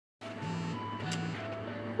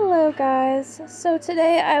Hello guys, so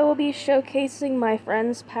today I will be showcasing my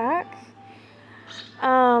friend's pack.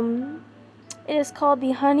 It is called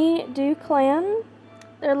the Honey-Dew Clan.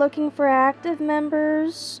 They're looking for active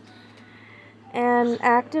members and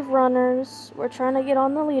active runners. We're trying to get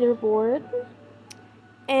on the leaderboard.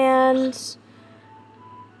 And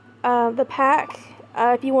the pack,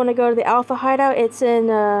 if you want to go to the Alpha hideout, it's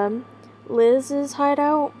in Liz's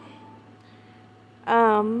hideout.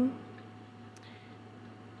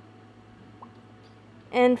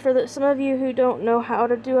 And for some of you who don't know how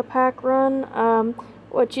to do a pack run,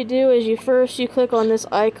 what you do is you click on this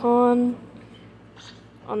icon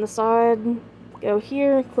on the side, go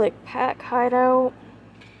here, click pack hideout,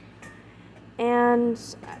 and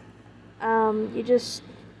you just,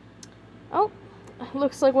 oh,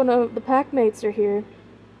 looks like one of the pack mates are here.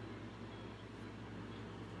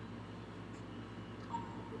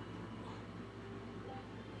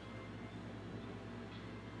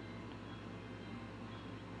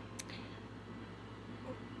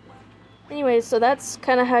 Anyways, so that's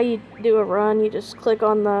kind of how you do a run. You just click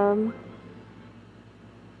on the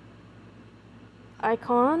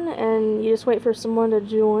icon and you just wait for someone to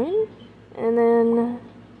join, and then,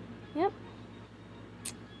 yep.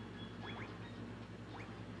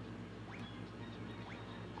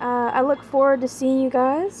 I look forward to seeing you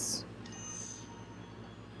guys.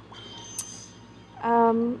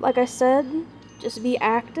 Like I said, just be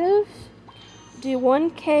active. Do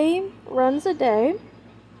 1K runs a day.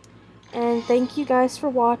 And thank you guys for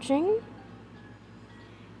watching.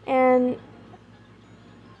 And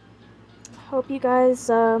hope you guys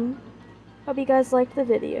liked the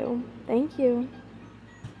video. Thank you.